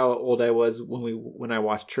told her how old I was when I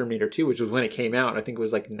watched Terminator 2, which was when it came out. I think it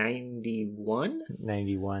was like 91.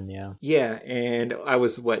 91, yeah. Yeah, and I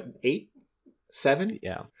was what, 8, 7?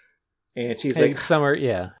 Yeah. And she's like somewhere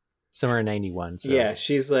in 91. So. Yeah,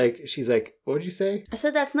 she's like, what did you say? I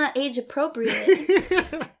said that's not age appropriate.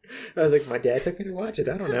 I was like, my dad took me to watch it.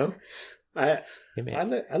 I don't know. I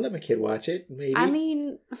let my kid watch it. Maybe. I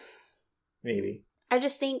mean, maybe. I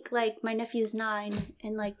just think like my nephew's 9,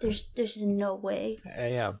 and like there's no way.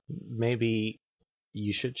 Yeah, maybe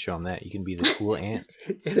you should show him that. You can be the cool aunt.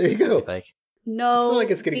 Yeah, there you go. Like, no, it's not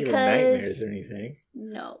like it's gonna give him nightmares or anything.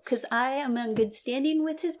 No, because I am in good standing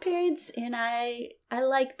with his parents, and I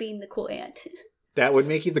like being the cool aunt. That would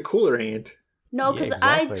make you the cooler aunt. No, because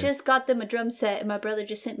I just got them a drum set, and my brother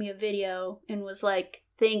just sent me a video and was like,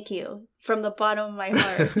 "Thank you," from the bottom of my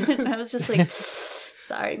heart. And I was just like,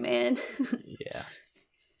 "Sorry, man." Yeah.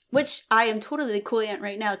 Which I am totally the cool aunt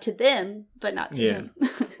right now to them, but not to him.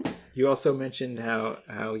 You also mentioned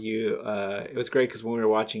how you it was great because when we were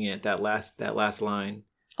watching it, that last line.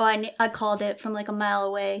 Oh, I called it from like a mile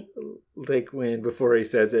away. Like when before he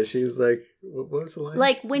says it, she's like, "What was the line?"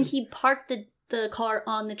 Like when he parked the car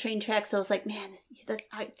on the train tracks, I was like, "Man,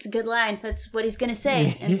 it's a good line. That's what he's gonna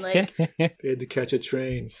say." And like, they had to catch a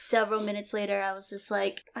train. Several minutes later, I was just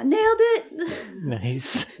like, "I nailed it."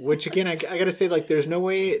 Nice. Which again, I gotta say, like, there's no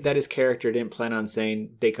way that his character didn't plan on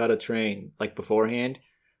saying they caught a train like beforehand.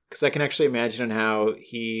 Because I can actually imagine on how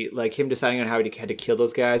him deciding on how he had to kill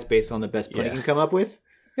those guys based on the best plan he can come up with.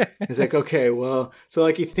 He's like, okay, well, so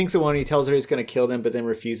like he thinks of one, he tells her he's going to kill them, but then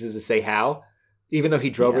refuses to say how. Even though he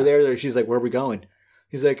drove her there, she's like, where are we going?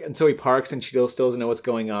 He's like, and so he parks and she still doesn't know what's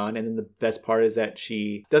going on. And then the best part is that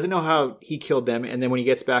she doesn't know how he killed them. And then when he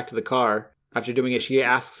gets back to the car, after doing it, she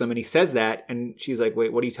asks him and he says that. And she's like,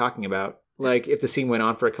 wait, what are you talking about? Like, if the scene went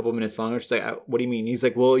on for a couple minutes longer, she's like, what do you mean? He's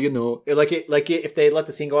like, well, you know, if they let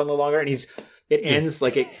the scene go on a little longer and it ends,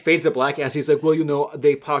 like it fades to black as he's like, well, you know,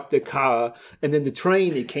 they parked the car and then the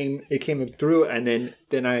train, it came through. And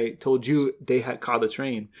then I told you they had caught the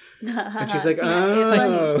train. And she's like,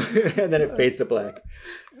 oh, and then it fades to black.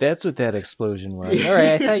 That's what that explosion was. All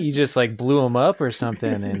right. I thought you just like blew him up or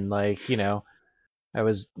something. And like, you know,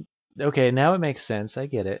 okay. Now it makes sense. I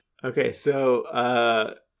get it. Okay.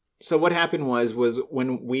 So what happened was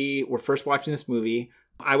when we were first watching this movie,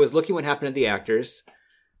 I was looking what happened to the actors,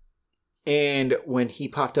 and when he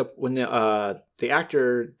popped up, when the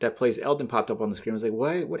actor that plays Eldon popped up on the screen, I was like,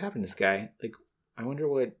 what happened to this guy? Like, I wonder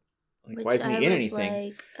why isn't he in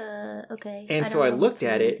anything? Like, okay. And so I looked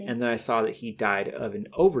at it, and then I saw that he died of an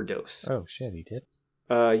overdose. Oh shit, he did?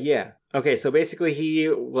 Yeah. Okay, so basically he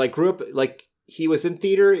grew up, he was in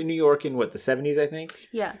theater in New York in the 70s, I think?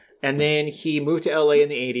 Yeah. And then he moved to LA in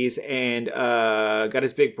the 80s and got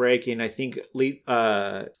his big break in, I think,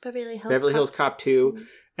 Beverly Hills Cop 2.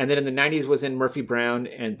 And then in the 90s was in Murphy Brown,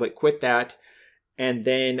 but quit that. And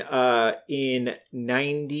then in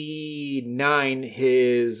 99,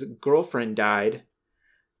 his girlfriend died.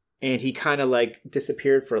 And he kind of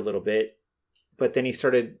disappeared for a little bit. But then he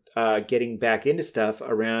started getting back into stuff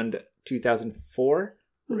around 2004.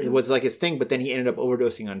 Mm-hmm. It was his thing, but then he ended up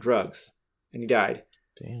overdosing on drugs. And he died.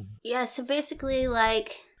 Damn. Yeah, so basically, I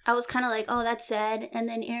was kind of like, oh, that's sad. And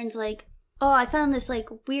then Aaron's like, oh, I found this,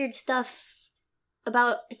 weird stuff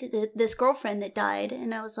about this girlfriend that died.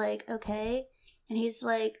 And I was like, okay. And he's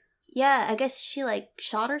like, yeah, I guess she,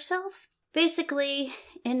 shot herself. Basically,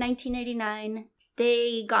 in 1989,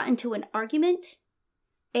 they got into an argument.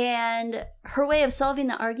 And her way of solving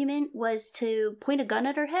the argument was to point a gun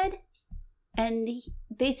at her head. And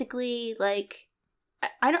basically,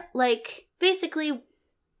 basically,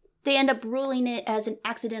 they end up ruling it as an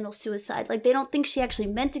accidental suicide. They don't think she actually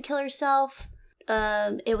meant to kill herself.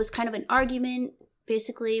 It was kind of an argument.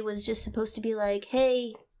 Basically, it was just supposed to be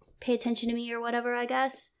hey, pay attention to me or whatever, I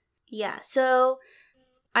guess. Yeah, so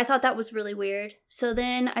I thought that was really weird. So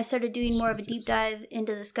then I started doing more of a deep dive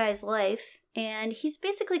into this guy's life. And he's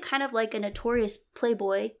basically kind of like a notorious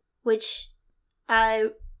playboy, which I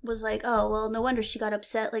was like, oh, well, no wonder she got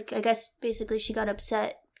upset. I guess basically she got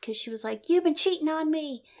upset because she was like, you've been cheating on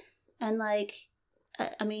me. And I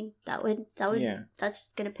mean, that would yeah. That's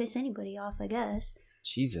gonna piss anybody off, I guess.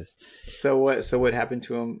 Jesus. So what happened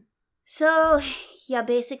to him? So yeah,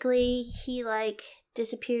 basically he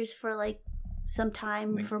disappears for some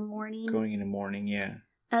time for mourning. Going into mourning, yeah.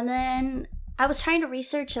 And then I was trying to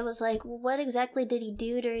research. I was like, well, what exactly did he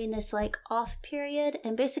do during this off period?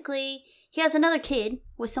 And basically he has another kid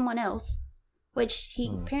with someone else, which he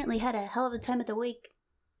apparently had a hell of a time at the wake.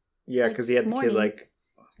 Yeah, because he had the kid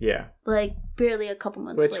yeah. Barely a couple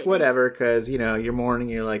months later. Which, whatever, because, you're mourning,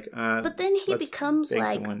 you're like, but then he becomes,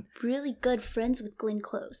 really good friends with Glenn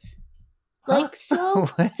Close. So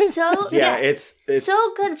yeah, it's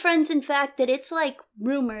so good friends, in fact, that it's,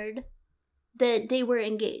 rumored that they were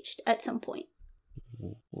engaged at some point.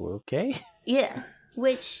 Okay. Yeah,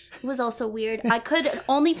 which was also weird. I could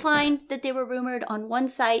only find that they were rumored on one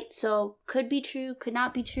site, so could be true, could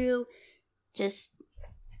not be true.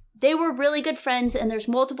 They were really good friends, and there's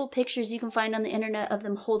multiple pictures you can find on the internet of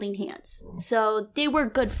them holding hands. So they were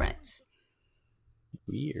good friends.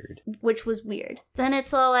 Weird. Which was weird. Then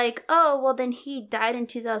it's all oh, well, then he died in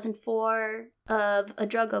 2004 of a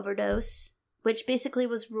drug overdose, which basically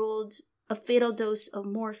was ruled a fatal dose of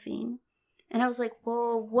morphine. And I was like,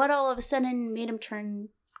 well, what all of a sudden made him turn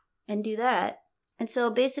and do that? And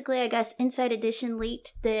so basically, I guess Inside Edition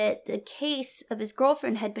leaked that the case of his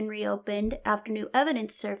girlfriend had been reopened after new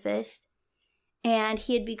evidence surfaced, and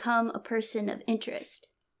he had become a person of interest.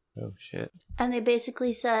 Oh, shit. And they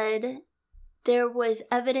basically said there was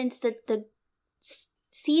evidence that the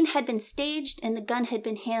scene had been staged and the gun had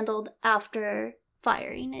been handled after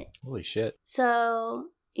firing it. Holy shit. So,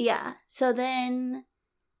 yeah. So then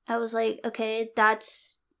I was like, okay,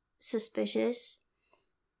 that's suspicious.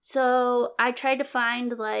 So I tried to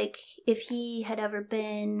find, like, if he had ever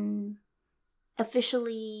been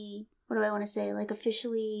officially, what do I want to say? Like,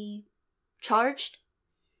 officially charged?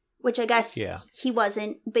 Which I guess he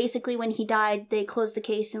wasn't. Basically, when he died, they closed the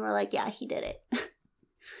case and were like, yeah, he did it.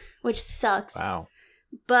 Which sucks. Wow.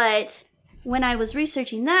 But when I was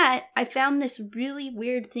researching that, I found this really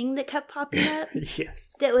weird thing that kept popping up.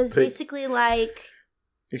 Yes. That was basically like...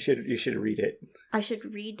 You should read it. I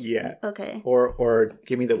should read? Yeah. Okay. Or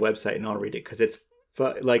give me the website and I'll read it, because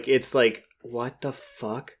it's like, what the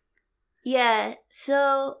fuck? Yeah,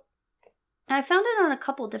 so I found it on a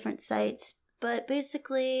couple different sites, but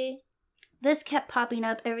basically this kept popping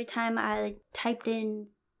up every time I typed in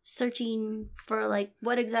searching for like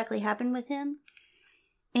what exactly happened with him.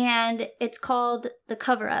 And it's called The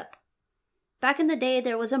Cover-Up. Back in the day,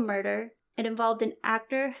 there was a murder. It involved an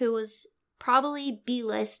actor who was probably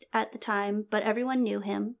B-list at the time, but everyone knew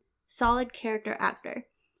him. Solid character actor.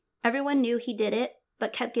 Everyone knew he did it,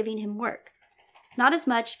 but kept giving him work. Not as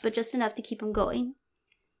much, but just enough to keep him going.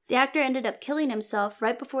 The actor ended up killing himself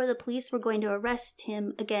right before the police were going to arrest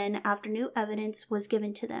him again after new evidence was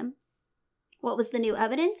given to them. What was the new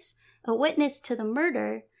evidence? A witness to the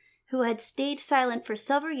murder who had stayed silent for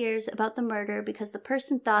several years about the murder because the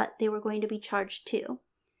person thought they were going to be charged too.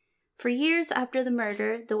 For years after the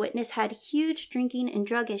murder, the witness had huge drinking and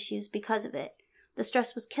drug issues because of it. The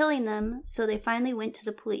stress was killing them, so they finally went to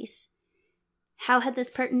the police. How had this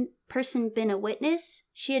person been a witness?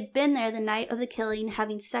 She had been there the night of the killing,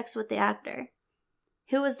 having sex with the actor.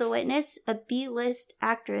 Who was the witness? A B-list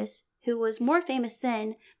actress who was more famous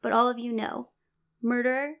then, but all of you know.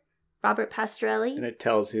 Murderer, Robert Pastorelli. And it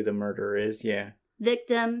tells who the murderer is, yeah.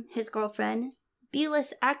 Victim, his girlfriend.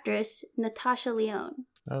 B-list actress, Natasha Lyonne.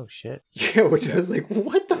 Oh, shit. Yeah, which I was like,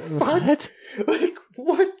 what the fuck? What? Like,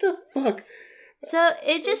 what the fuck? So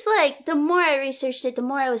it just like, the more I researched it, the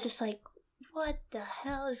more I was just like, what the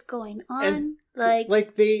hell is going on? And,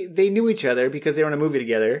 like they knew each other because they were in a movie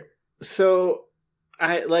together. So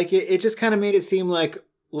I like it just kind of made it seem like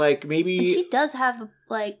maybe. And she does have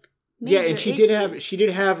like major and she issues. did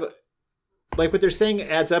have like what they're saying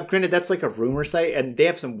adds up. Granted, that's like a rumor site, and they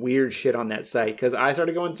have some weird shit on that site because I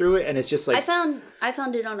started going through it, and it's just like I found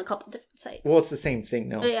it on a couple different sites. Well, it's the same thing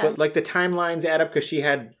though. Yeah. But like the timelines add up because she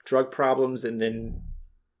had drug problems and then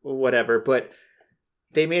whatever. But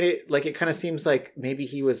they made it like it kind of seems like maybe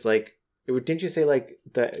he was like. Didn't you say like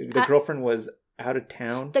the girlfriend was out of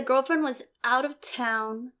town? The girlfriend was out of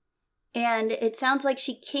town, and it sounds like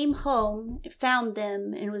she came home, found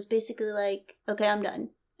them, and was basically like, "Okay, I'm done."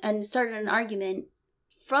 And started an argument.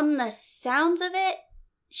 From the sounds of it,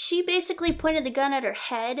 she basically pointed the gun at her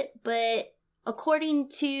head, but according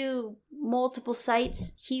to multiple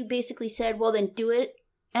sites, he basically said, well, then do it.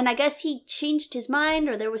 And I guess he changed his mind,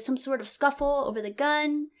 or there was some sort of scuffle over the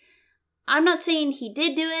gun. I'm not saying he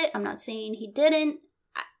did do it. I'm not saying he didn't.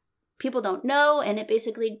 People don't know, and it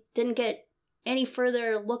basically didn't get any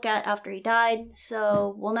further look at after he died,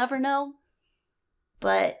 so we'll never know.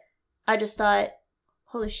 But I just thought,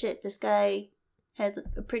 holy shit, this guy had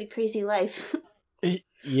a pretty crazy life.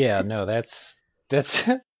 Yeah, no, that's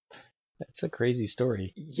a crazy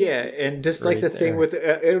story. Yeah, and just like the thing with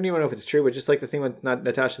I don't even know if it's true, but just like the thing with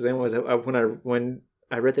Natasha Lyonne was when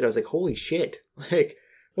I read that I was like, holy shit, like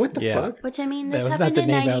what the fuck? Which I mean, this that was happened not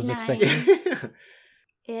the in name I was 99. expecting.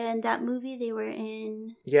 And that movie they were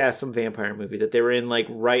in. Yeah, some vampire movie that they were in like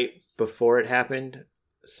right before it happened.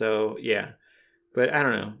 So yeah, but I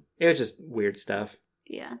don't know. It was just weird stuff.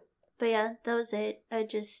 Yeah, but yeah, that was it. It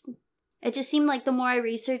just seemed like the more I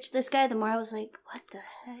researched this guy, the more I was like, what the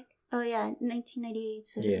heck? Oh yeah, 1998.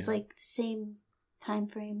 So it was like the same time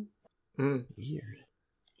frame. Weird.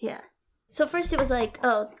 Yeah. So first it was like,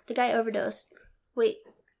 oh, the guy overdosed. Wait,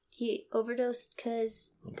 he overdosed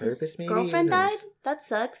because his girlfriend died? That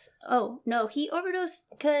sucks. Oh no, he overdosed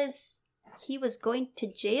because he was going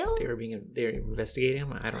to jail. They were investigating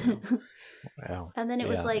him. I don't know. Wow. And then it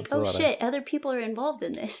was like, oh shit, other people are involved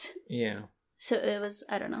in this. Yeah. So it was,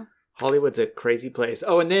 I don't know. Hollywood's a crazy place.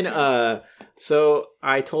 Oh, and then so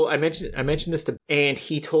I mentioned this to, and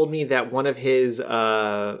he told me that one of his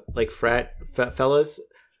like frat fellas,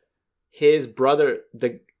 his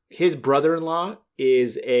brother-in-law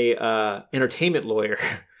is a entertainment lawyer,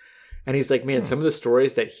 and he's like, man, some of the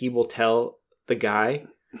stories that he will tell the guy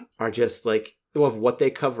are just like, of what they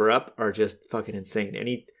cover up are just fucking insane. And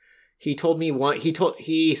He told me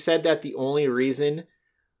he said that the only reason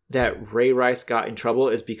that Ray Rice got in trouble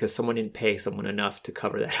is because someone didn't pay someone enough to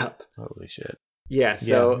cover that up. Holy shit. Yeah,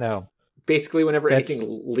 so no. Basically whenever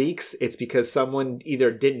anything leaks, it's because someone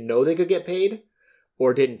either didn't know they could get paid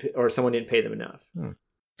or someone didn't pay them enough. Yeah,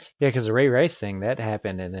 because the Ray Rice thing, that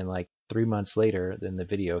happened, and then like 3 months later, then the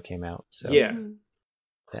video came out. So yeah.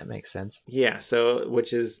 That makes sense. Yeah, so,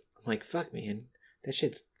 which is, I'm like, fuck, man. That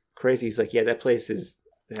shit's crazy. He's like, yeah, that place is,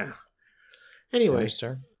 yeah. Anyway.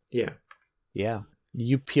 Sinister. Yeah. Yeah.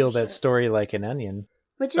 You peel that story like an onion.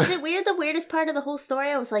 Which is it weird? The weirdest part of the whole story,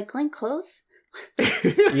 I was like, Glenn Close?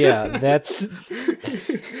 Yeah, that's...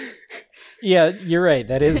 Yeah, you're right.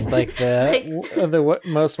 That is like the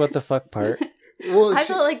most what the fuck part. Well, I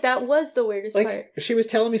felt like that was the weirdest part. She was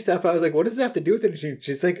telling me stuff. I was like, what does that have to do with it? And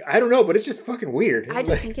she's like, I don't know, but it's just fucking weird. I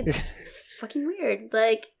just think it's fucking weird.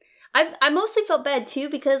 Like, I mostly felt bad too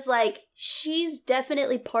because, like, she's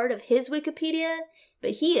definitely part of his Wikipedia,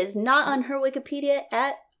 but he is not on her Wikipedia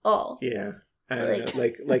at all. Yeah. I don't know.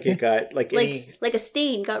 Like it got, like a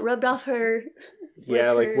stain got rubbed off her.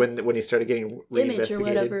 Yeah, like when he started getting image or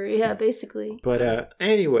whatever. Yeah, basically. But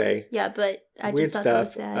anyway. Yeah, but I weird just thought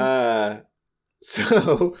stuff. that was sad.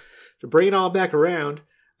 So, to bring it all back around,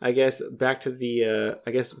 I guess, back to the,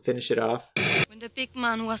 finish it off. When the big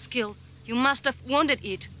man was killed, you must have wanted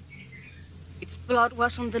it. Its blood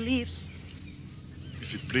was on the leaves.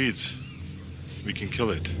 If it bleeds, we can kill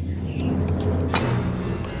it.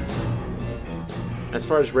 As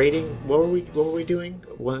far as rating, what were we doing?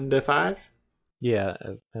 1 to 5? Yeah,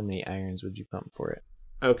 how many irons would you pump for it?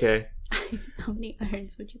 Okay. How many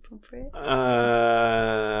irons would you pump for it?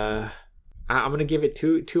 I'm gonna give it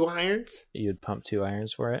two irons. You'd pump 2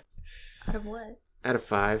 irons for it? Out of what? Out of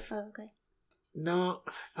 5. Oh, okay. No,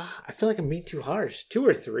 I feel like I'm being too harsh. 2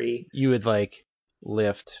 or 3. You would like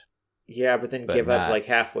lift. Yeah, but then give up like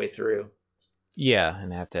halfway through. Yeah,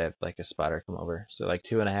 and have to have like a spotter come over. So like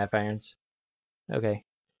 2.5 irons. Okay.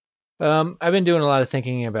 I've been doing a lot of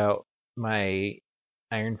thinking about my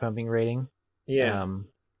iron pumping rating. Yeah.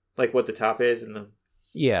 Like what the top is and the.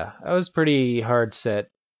 Yeah, I was pretty hard set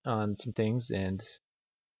on some things, and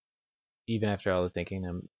even after all the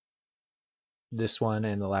thinking, this one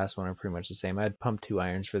and the last one are pretty much the same. I'd pump 2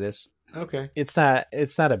 irons for this. Okay. It's not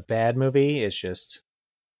a bad movie. It's just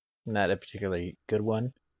not a particularly good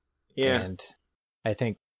one. Yeah. And I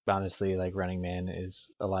think honestly, like Running Man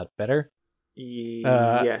is a lot better.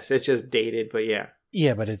 Yes, it's just dated, but yeah.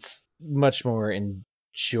 Yeah, but it's much more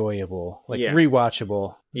enjoyable, like Yeah.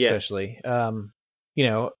 rewatchable, Yes. especially. A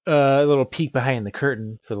little peek behind the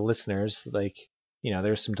curtain for the listeners. Like,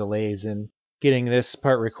 there's some delays in getting this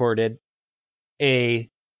part recorded. A,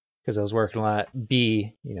 because I was working a lot.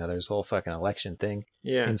 B, there's a whole fucking election thing.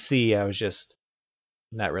 Yeah. And C, I was just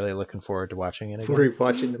not really looking forward to watching it again.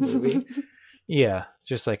 Rewatching the movie. Yeah,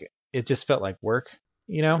 just like it just felt like work,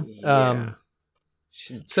 Yeah.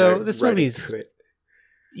 So this movie's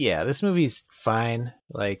this movie's fine.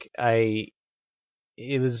 Like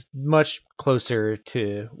it was much closer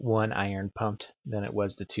to 1 iron pumped than it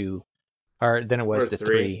was to 2, or than it was to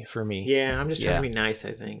 3 for me. Yeah, I'm just trying to be nice,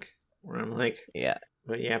 I think. Where I'm like, yeah,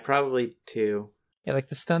 but yeah, probably 2. Yeah, like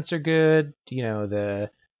the stunts are good. The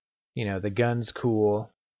gun's cool.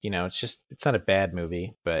 It's not a bad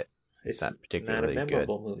movie, but it's not particularly not a good.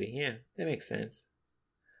 memorable movie. Yeah, that makes sense.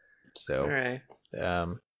 So, all right.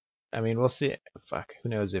 We'll see. Fuck, who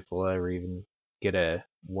knows if we'll ever even get a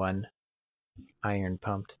 1 iron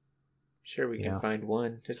pumped. Sure, we can find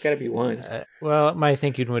one. There's got to be one. Well, my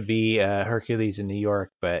thinking would be Hercules in New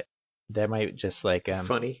York, but that might just like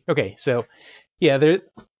funny. Okay, so yeah,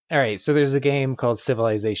 all right. So there's a game called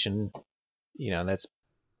Civilization. That's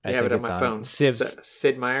I have it on my phone.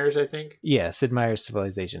 Sid Meier's, I think. Yeah, Sid Meier's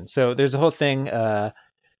Civilization. So there's a whole thing.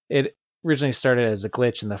 It originally started as a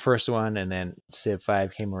glitch in the first one, and then Civ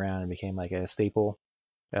 5 came around and became like a staple.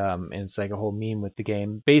 And it's like a whole meme with the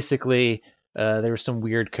game. Basically, there was some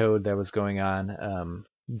weird code that was going on.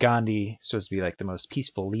 Gandhi is supposed to be like the most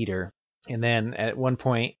peaceful leader, and then at one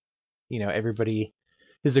point, everybody,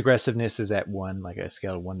 his aggressiveness is at 1, like a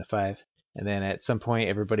scale of 1 to 5. And then at some point,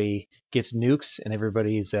 everybody gets nukes, and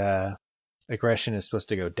everybody's aggression is supposed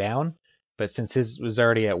to go down. But since his was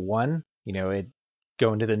already at 1, it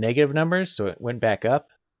go into the negative numbers, so it went back up,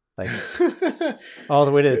 like all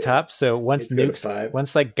the way to the top. So once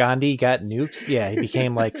like Gandhi got nukes, he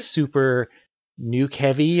became like super nuke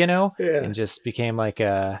heavy, and just became like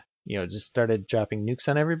just started dropping nukes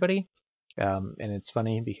on everybody. And it's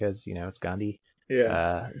funny because it's Gandhi.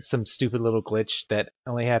 some stupid little glitch that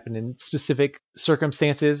only happened in specific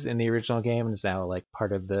circumstances in the original game and is now like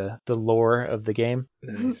part of the lore of the game.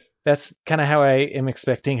 Nice. That's kind of how I am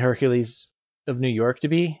expecting Hercules of New York to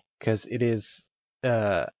be, because it is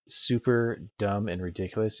super dumb and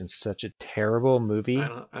ridiculous and such a terrible movie.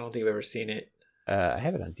 I don't think I've ever seen it. I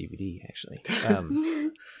have it on DVD actually.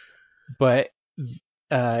 But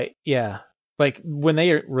yeah, like when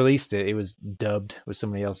they released it, it was dubbed with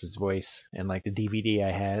somebody else's voice, and like the DVD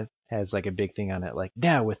I had has like a big thing on it, like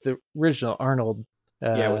now with the original Arnold.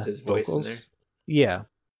 With his voice vocals. in there. Yeah,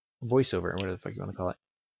 voiceover, whatever the fuck you want to call it.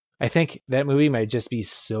 I think that movie might just be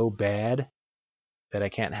so bad that I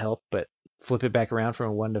can't help but flip it back around from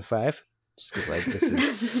a 1 to 5, just because like this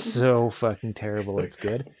is so fucking terrible. It's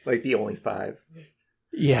good. Like the only 5.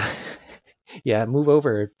 Yeah. Yeah, move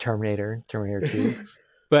over, Terminator 2.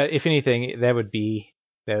 But if anything, that would be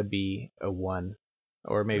a 1,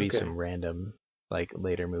 or maybe some random like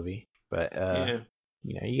later movie. But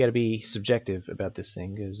you know, you got to be subjective about this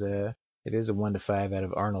thing, because it is a 1 to 5 out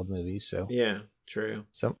of Arnold movies. So yeah, true.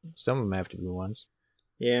 Some of them have to be 1s.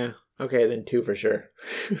 Yeah. Okay, then 2 for sure.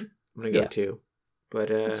 I'm gonna go 2. But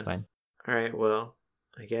that's fine. All right. Well,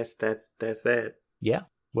 I guess that's that. Yeah.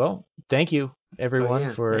 Well, thank you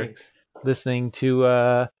everyone for listening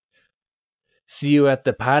to See You at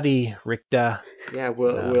the Potty, Richter. Yeah,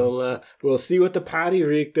 we'll see you at the potty,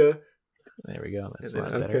 Richter. There we go. That's a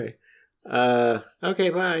lot better. Okay. Okay,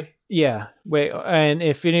 bye. Yeah. Wait, and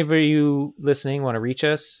if any of you listening want to reach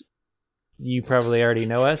us, you probably already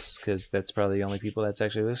know us, because that's probably the only people that's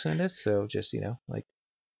actually listening to this. So just, you know, like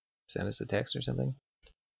send us a text or something.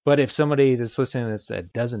 But if somebody that's listening to this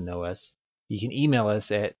that doesn't know us, you can email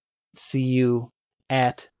us at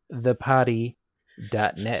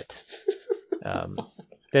seeyouatthepotty.net.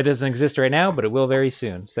 That doesn't exist right now, but it will very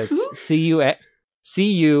soon. So that's see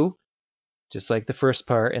you, just like the first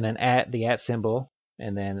part, and then at the at symbol,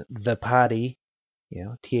 and then the potty, you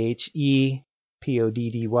know, THEPODDY,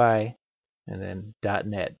 and then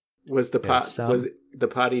 .net. Was it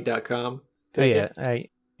thepotty.com? Oh yeah,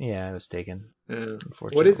 I was taken.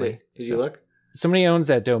 Unfortunately. What is it? Did you look? Somebody owns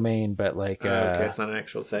that domain, but like okay, it's not an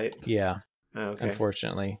actual site. Yeah. Oh, okay.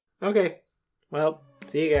 Unfortunately. Okay. Well,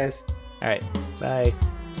 see you guys. All right. Bye.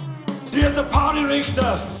 See you at the party,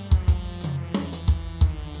 Richter.